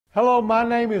Hello, my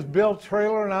name is Bill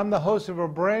Traylor, and I'm the host of a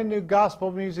brand new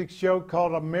gospel music show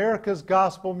called America's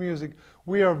Gospel Music.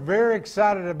 We are very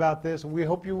excited about this, and we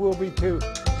hope you will be too.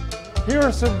 Here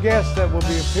are some guests that will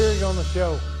be appearing on the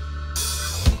show.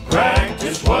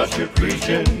 Practice what you're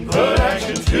preaching, put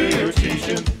action to your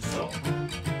teaching.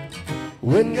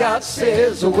 When God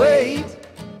says wait,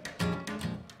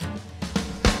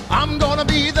 I'm gonna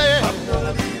be there,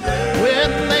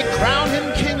 when they crown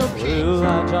him King of Kings. We'll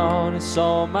latch on its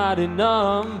almighty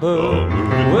number,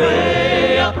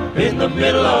 way up in the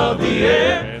middle of the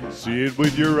air. And see it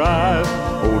with your eyes,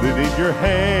 hold it in your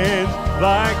hands,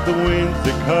 like the winds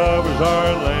that covers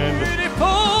our land.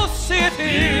 Beautiful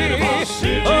city,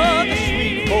 oh, the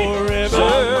sweet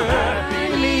forever.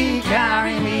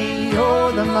 Carry me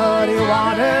o'er the muddy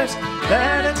waters,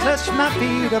 let it touch my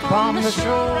feet upon the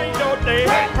shore. Ain't no day,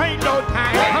 ain't no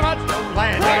time, how much no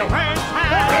land,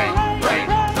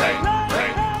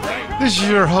 This is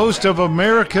your host of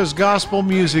America's Gospel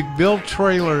Music, Bill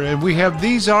Traylor, and we have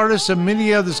these artists and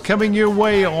many others coming your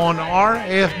way on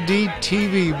RFD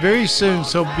TV very soon,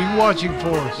 so be watching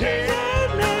for us.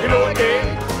 You know,